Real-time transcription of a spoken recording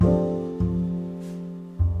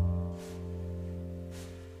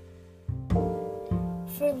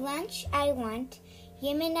For lunch, I want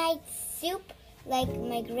Yemenite soup like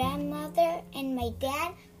my grandmother and my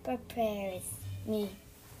dad prepares me.